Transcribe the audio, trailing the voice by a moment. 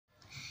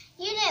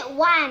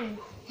1.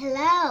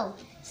 Hello.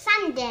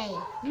 Sunday,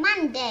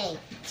 Monday,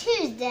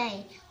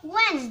 Tuesday,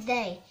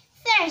 Wednesday,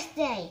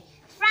 Thursday,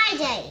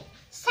 Friday,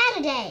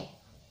 Saturday.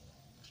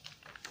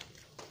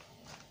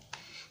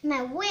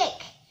 My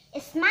week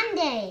is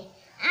Monday.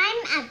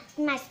 I'm at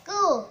my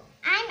school.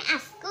 I'm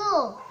at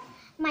school.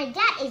 My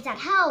dad is at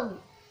home.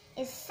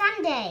 It's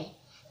Sunday.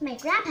 My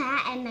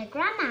grandpa and my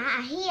grandma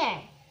are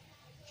here.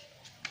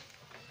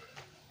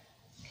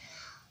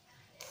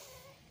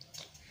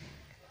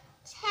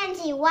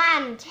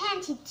 21,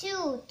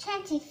 22,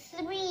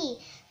 23,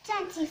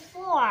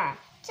 24,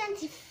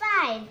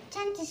 25,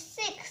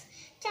 26,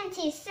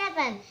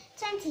 27,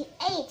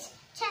 28,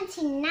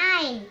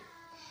 29,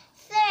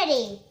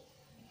 30.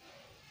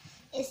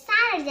 It's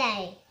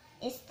Saturday.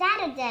 It's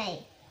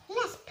Saturday.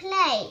 Let's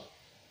play.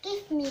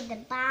 Give me the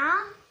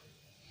ball.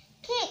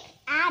 Kick,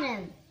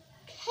 Adam.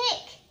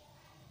 Kick.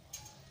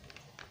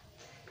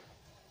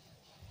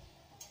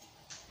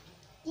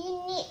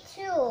 You need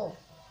to.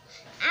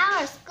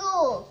 Our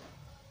school.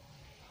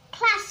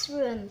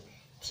 Classroom.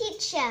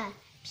 Teacher.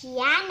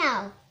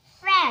 Piano.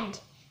 Friend.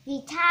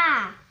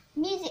 Guitar.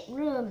 Music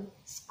room.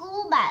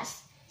 School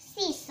bus.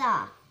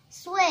 Seesaw.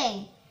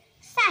 Swing.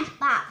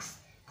 Sandbox.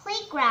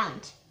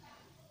 Playground.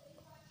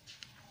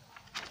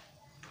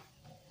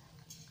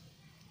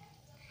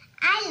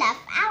 I love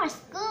our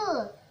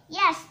school.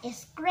 Yes,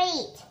 it's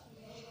great.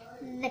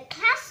 The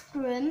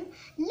classroom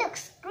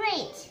looks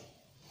great.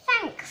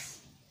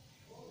 Thanks.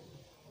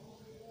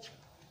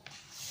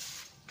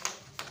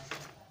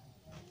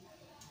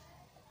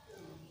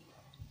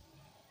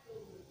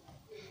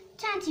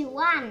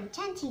 21,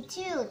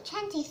 22,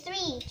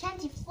 23,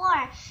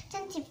 24,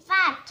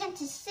 25,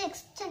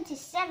 26,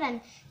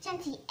 27,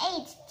 28,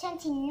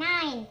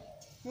 29,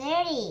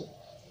 30.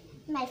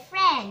 My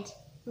friend,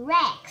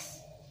 Rex.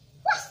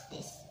 What's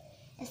this?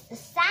 It's the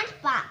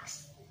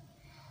sandbox.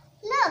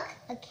 Look,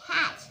 a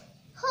cat.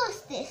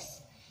 Who's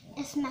this?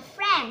 It's my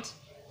friend,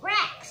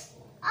 Rex.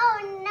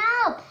 Oh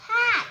no,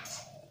 Pat.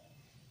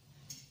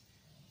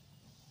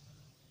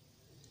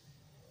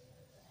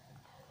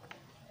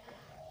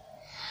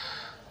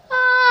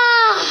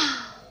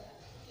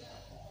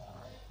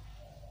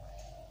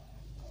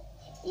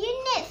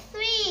 Unit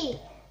 3.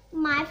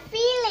 My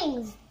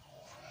feelings.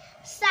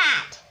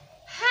 Sad,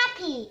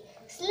 happy,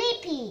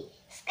 sleepy,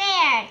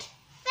 scared,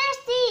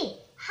 thirsty,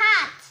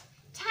 hot,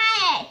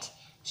 tired,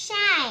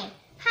 shy,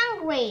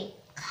 hungry,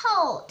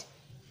 cold.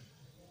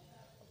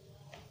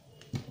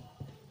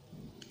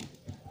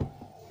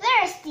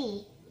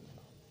 Thirsty.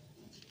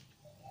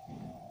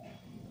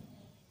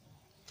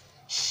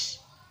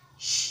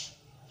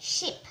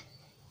 Ship,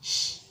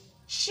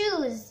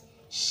 shoes,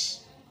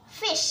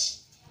 fish,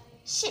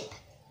 ship,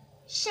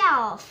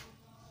 shelf.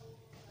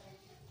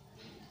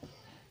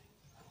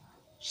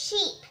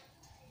 Sheep.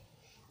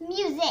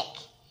 Music.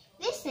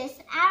 This is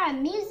our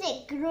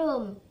music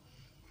room.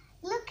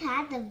 Look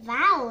at the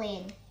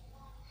violin.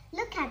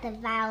 Look at the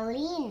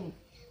violin.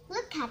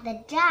 Look at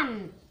the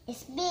drum.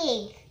 It's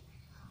big.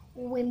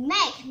 We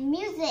make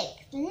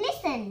music.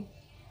 Listen.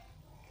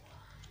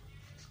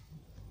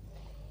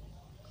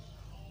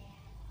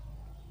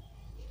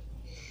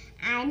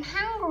 I'm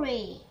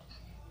hungry.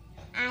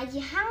 Are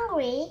you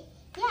hungry?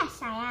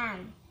 Yes, I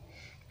am.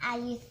 Are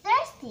you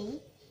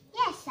thirsty?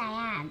 Yes,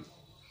 I am.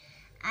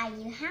 Are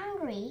you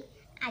hungry?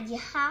 Are you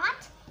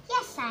hot?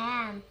 Yes,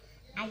 I am.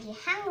 Are you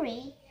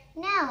hungry?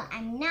 No,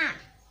 I'm not.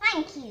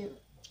 Thank you.